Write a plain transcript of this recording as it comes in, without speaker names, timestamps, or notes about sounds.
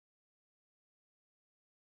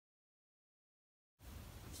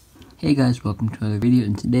Hey guys, welcome to another video,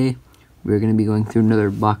 and today we're going to be going through another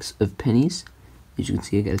box of pennies. As you can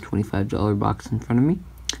see, I got a $25 box in front of me,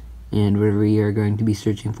 and what we are going to be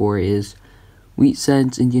searching for is wheat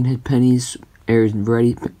cents, Indian head pennies, Ayers and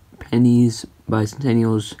variety pennies,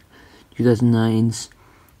 bicentennials, 2009s,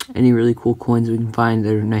 any really cool coins we can find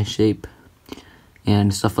that are in nice shape,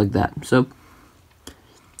 and stuff like that. So,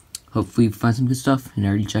 hopefully we find some good stuff, and I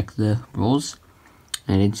already checked the rolls,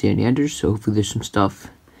 and I didn't see any enders, so hopefully there's some stuff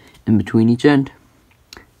in between each end.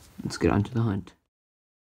 Let's get on to the hunt.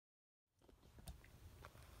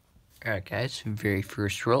 Alright guys, very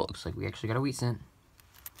first roll. Looks like we actually got a wheat cent.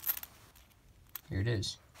 Here it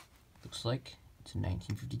is. Looks like it's a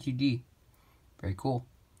 1952D. Very cool.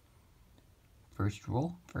 First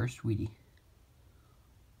roll, first Wheatie.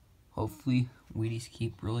 Hopefully Wheaties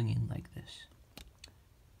keep rolling in like this.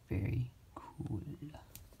 Very cool.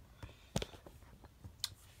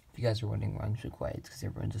 If you guys are wondering why I'm so quiet, it's because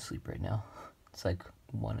everyone's asleep right now. It's like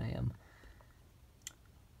 1 a.m.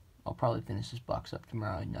 I'll probably finish this box up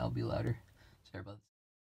tomorrow and I'll be louder. Sorry about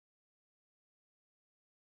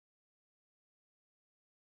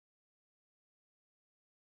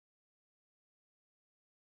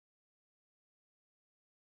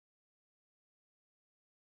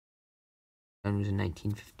that. And it was a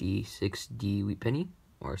 1956D wheat penny,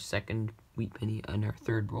 or second wheat penny on our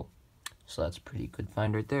third roll. So that's a pretty good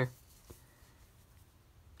find right there.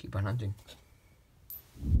 Keep on hunting.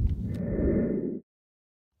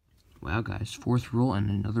 Wow guys, fourth roll and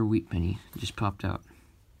another wheat penny just popped out.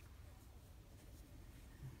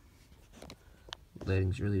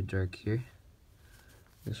 Lighting's really dark here.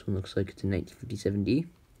 This one looks like it's a 1957D,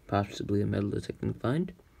 possibly a metal detecting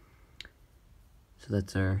find. So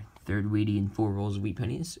that's our third Wheatie and 4 rolls of wheat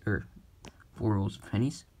pennies, or 4 rolls of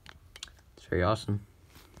pennies. It's very awesome.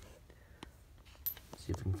 Let's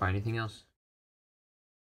see if we can find anything else.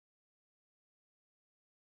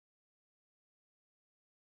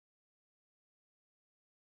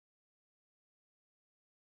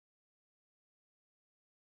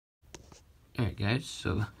 Alright guys,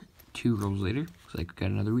 so 2 rolls later, looks like we got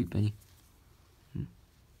another wheat penny.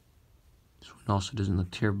 This one also doesn't look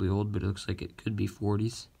terribly old, but it looks like it could be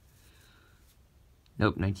 40s.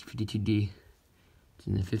 Nope, 1952D. It's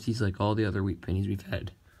in the 50s like all the other wheat pennies we've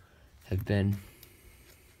had have been.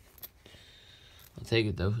 I'll take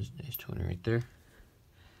it though, it's a nice toner right there.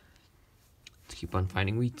 Let's keep on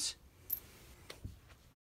finding wheats.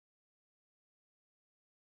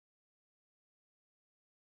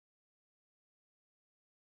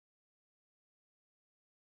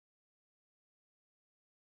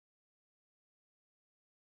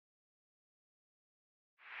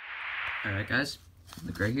 Alright guys,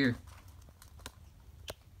 look right here.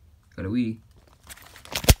 Got a Wheatie.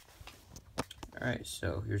 Alright,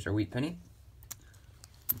 so here's our wheat penny.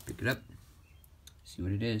 Pick it up, see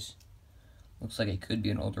what it is. Looks like it could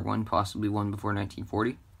be an older one, possibly one before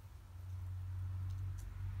 1940.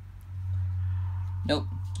 Nope,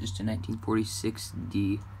 just a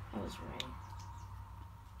 1946D. I was right.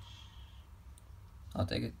 I'll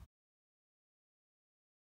take it.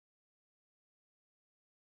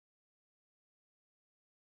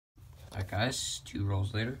 Alright guys, 2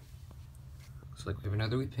 rolls later. Looks like we have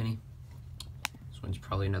another wheat penny. This one's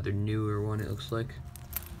probably another newer one, it looks like.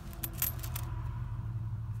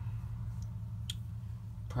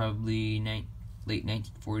 Probably late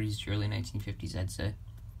 1940s to early 1950s, I'd say.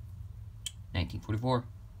 1944.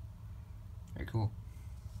 Very cool.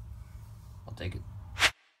 I'll take it.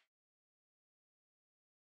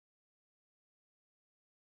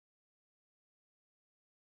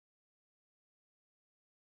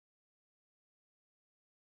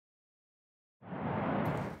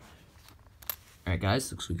 Alright guys,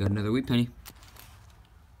 looks like we got another wheat penny.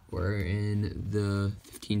 We're in the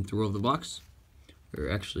 15th row of the box. Or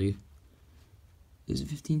actually, is it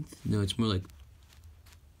 15th? No, it's more like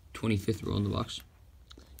 25th row in the box.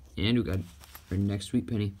 And we got our next wheat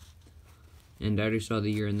penny. And I already saw the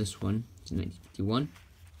year in this one. It's 1951.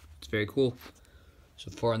 It's very cool.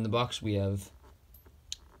 So far in the box we have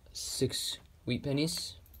 6 wheat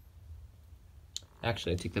pennies.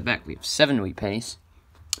 Actually, I take that back. We have 7 wheat pennies.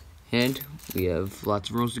 And we have lots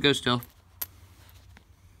of rolls to go still.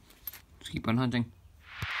 Let's keep on hunting.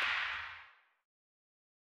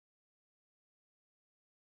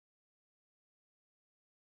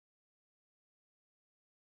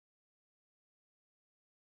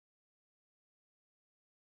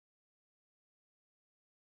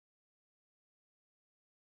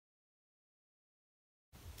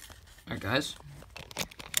 Alright guys,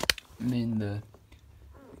 I'm in the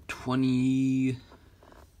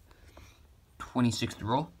 26th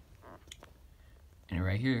roll, and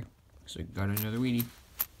right here So we got another Weedy.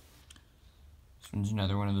 This one's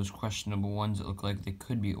another one of those questionable ones that look like they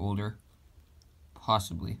could be older.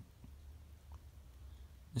 Possibly.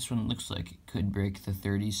 This one looks like it could break the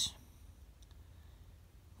 30s.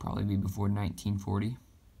 Probably be before 1940.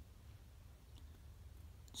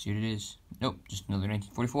 See what it is. Nope, just another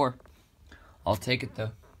 1944. I'll take it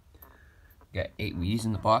though. Got 8 Weedies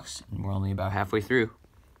in the box, and we're only about halfway through.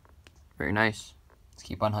 Very nice. Let's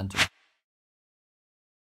keep on hunting.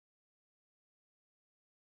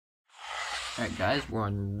 Alright guys, we're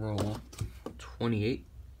on roll 28.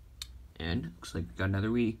 And looks like we got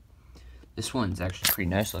another Weedy. This one's actually pretty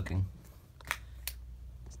nice looking.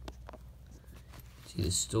 See,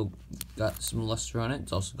 it's still got some luster on it.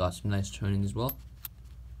 It's also got some nice toning as well.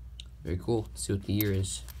 Very cool. Let's see what the year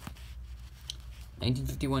is.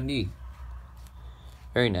 1951D.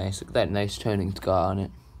 Very nice. Look at that nice toning it's got on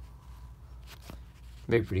it.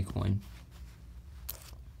 Very pretty coin.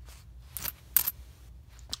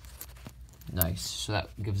 Nice. So that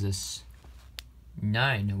gives us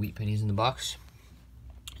 9 wheat pennies in the box.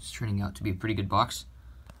 It's turning out to be a pretty good box.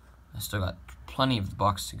 I still got plenty of the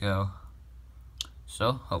box to go.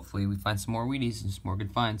 So hopefully we find some more Weedies and some more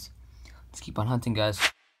good finds. Let's keep on hunting, guys.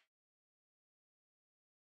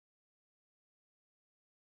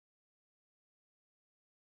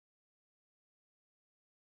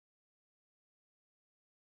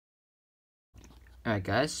 Alright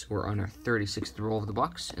guys, we're on our 36th roll of the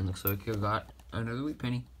box, and looks like we got another wheat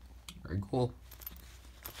penny. Very cool.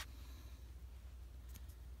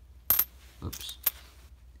 Oops.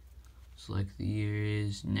 Looks like the year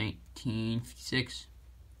is 1956.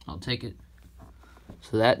 I'll take it.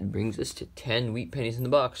 So that brings us to 10 wheat pennies in the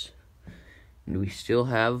box. And we still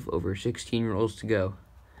have over 16 rolls to go.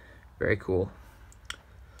 Very cool.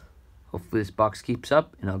 Hopefully this box keeps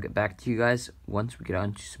up, and I'll get back to you guys once we get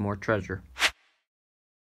on to some more treasure.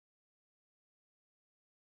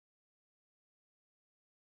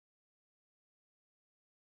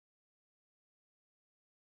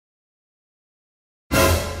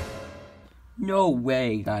 No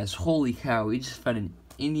way, guys. Holy cow. We just found an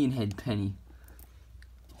Indian head penny.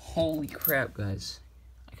 Holy crap, guys.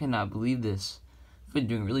 I cannot believe this. I've been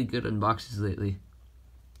doing really good on boxes lately.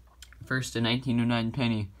 First a 1909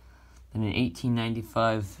 penny, then an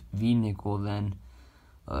 1895 V-nickel, then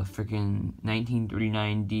a freaking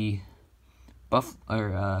 1939D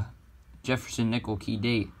Jefferson nickel key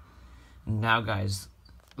date. And now, guys,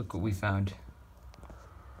 look what we found.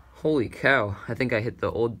 Holy cow, I think I hit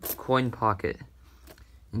the old coin pocket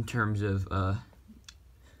in terms of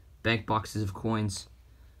bank boxes of coins.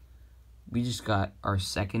 We just got our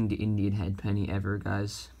second Indian head penny ever,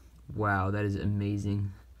 guys. Wow, that is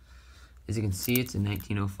amazing. As you can see, it's in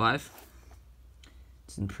 1905.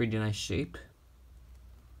 It's in pretty nice shape.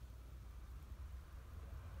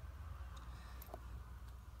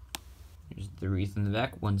 Here's the wreath in the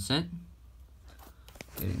back, 1 cent.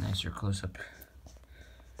 Get a nicer close-up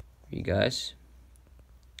for you guys.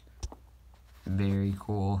 Very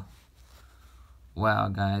cool. Wow,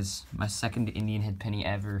 guys. My second Indian head penny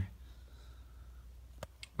ever.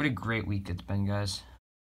 What a great week it's been, guys.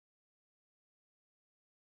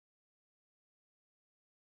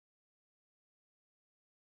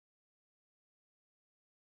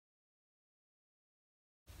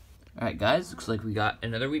 Alright, guys. Looks like we got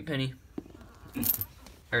another wheat penny. I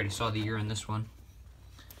already saw the year on this one.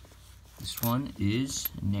 This one is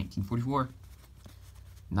 1944.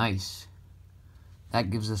 Nice. That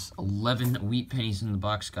gives us 11 wheat pennies in the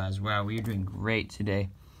box, guys. Wow, we are doing great today.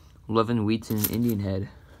 11 wheats in an Indian head.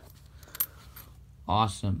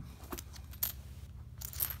 Awesome.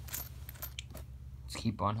 Let's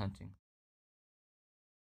keep on hunting.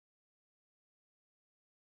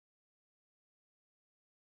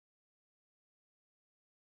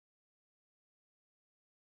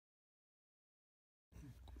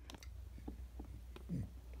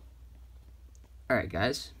 Alright,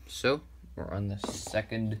 guys. So, we're on the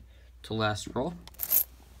second to last roll.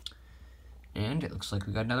 And it looks like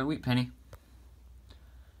we got another wheat penny.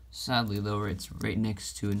 Sadly, though, it's right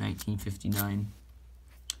next to a 1959.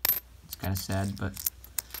 It's kind of sad, but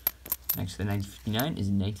next to the 1959 is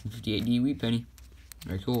a 1958D wheat penny.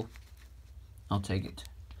 Very cool. I'll take it.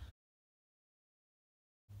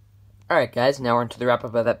 Alright, guys, now we're into the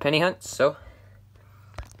wrap-up of that penny hunt, so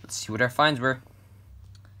let's see what our finds were.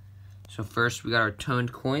 So first, we got our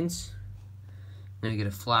toned coins. I'm going to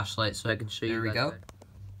get a flashlight so I can show you. There we go.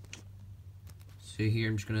 So here,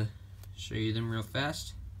 I'm just going to show you them real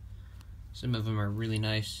fast. Some of them are really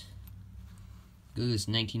nice. Look at this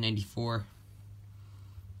 1994.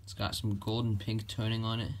 It's got some gold and pink toning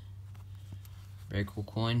on it. Very cool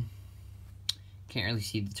coin. Can't really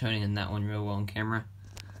see the toning in that one real well on camera.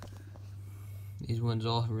 These ones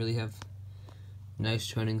all really have nice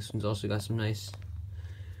toning. This one's also got some nice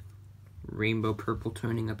rainbow purple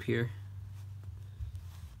toning up here.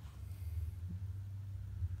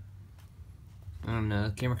 I don't know,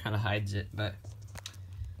 the camera kind of hides it, but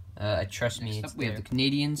trust me. We have the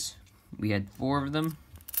Canadians. We had 4 of them.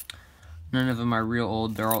 None of them are real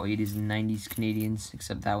old. They're all 80s and 90s Canadians,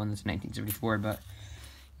 except that one that's 1974. But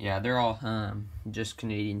yeah, they're all just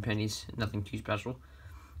Canadian pennies. Nothing too special.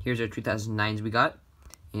 Here's our 2009s we got,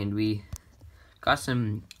 and we got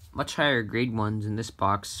some much higher grade ones in this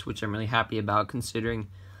box, which I'm really happy about, considering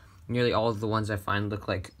nearly all of the ones I find look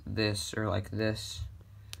like this or like this.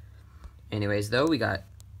 Anyways, though, we got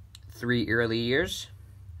 3 early years,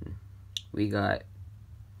 we got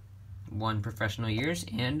 1 professional years,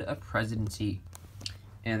 and a presidency.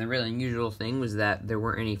 And the really unusual thing was that there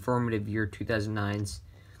weren't any formative year 2009s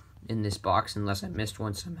in this box, unless I missed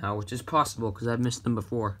one somehow, which is possible because I've missed them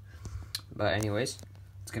before. But anyways,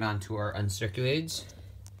 let's get on to our uncirculateds.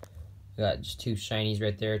 We got just 2 shinies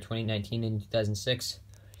right there, 2019 and 2006.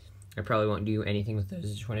 I probably won't do anything with those.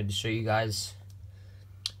 I just wanted to show you guys.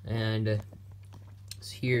 And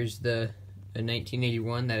so here's the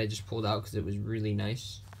 1981 that I just pulled out because it was really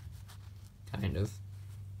nice. Kind of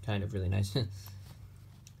really nice. And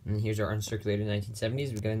here's our uncirculated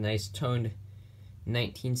 1970s. We got a nice toned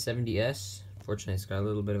 1970S. Fortunately, it's got a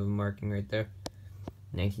little bit of a marking right there.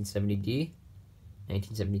 1970D,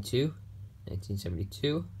 1972,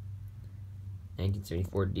 1972,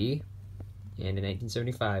 1974D, and a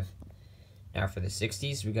 1975. Now for the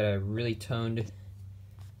 60s, we got a really toned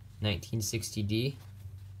 1960D.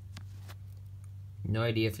 No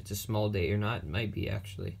idea if it's a small date or not. It might be,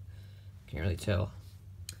 actually. Can't really tell.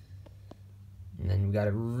 And then we got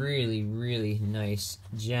a really, really nice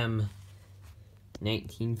gem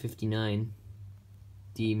 1959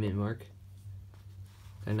 D mint mark.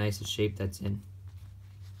 How nice a shape that's in.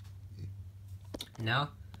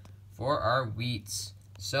 Now for our wheats.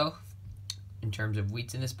 So in terms of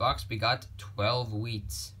wheats in this box, we got 12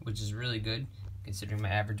 wheats, which is really good considering my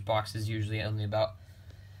average box is usually only about,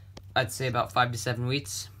 I'd say about 5 to 7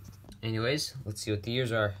 wheats. Anyways, let's see what the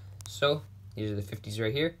years are. So these are the 50s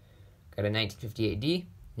right here. Got a 1958D,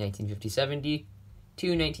 1957D,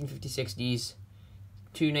 2 1956Ds,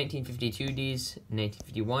 2 1952Ds,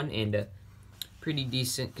 1951, and a pretty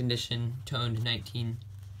decent condition toned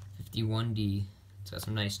 1951D. It's got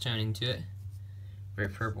some nice toning to it. Very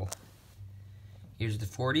purple. Here's the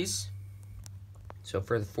 40s. So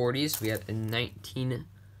for the 40s, we have a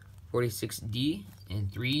 1946D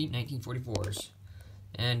and 3 1944s.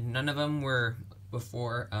 And none of them were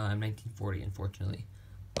before 1940, unfortunately.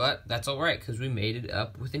 But that's alright, because we made it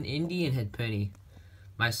up with an Indian head penny.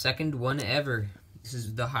 My second one ever. This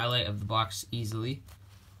is the highlight of the box easily.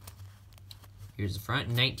 Here's the front,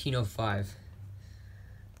 1905.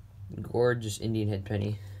 Gorgeous Indian head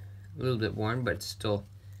penny. A little bit worn, but it's still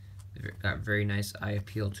got very nice eye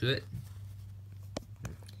appeal to it.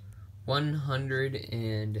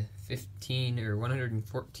 115 or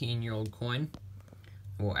 114-year-old coin.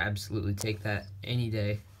 I will absolutely take that any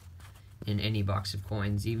day in any box of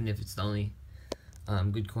coins, even if it's the only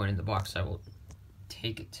good coin in the box. I will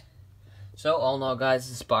take it. So all in all, guys,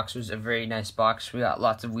 this box was a very nice box. We got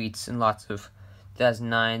lots of wheats and lots of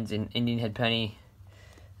 2009s and Indian head penny.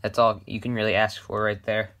 That's all you can really ask for right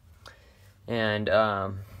there. And I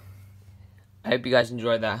hope you guys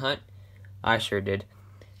enjoyed that hunt. I sure did.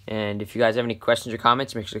 And if you guys have any questions or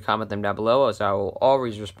comments, make sure to comment them down below, as I will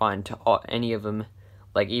always respond to any of them,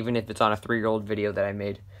 like even if it's on a 3-year-old video that I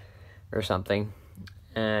made or something.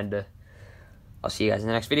 And I'll see you guys in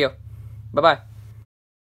the next video. Bye-bye.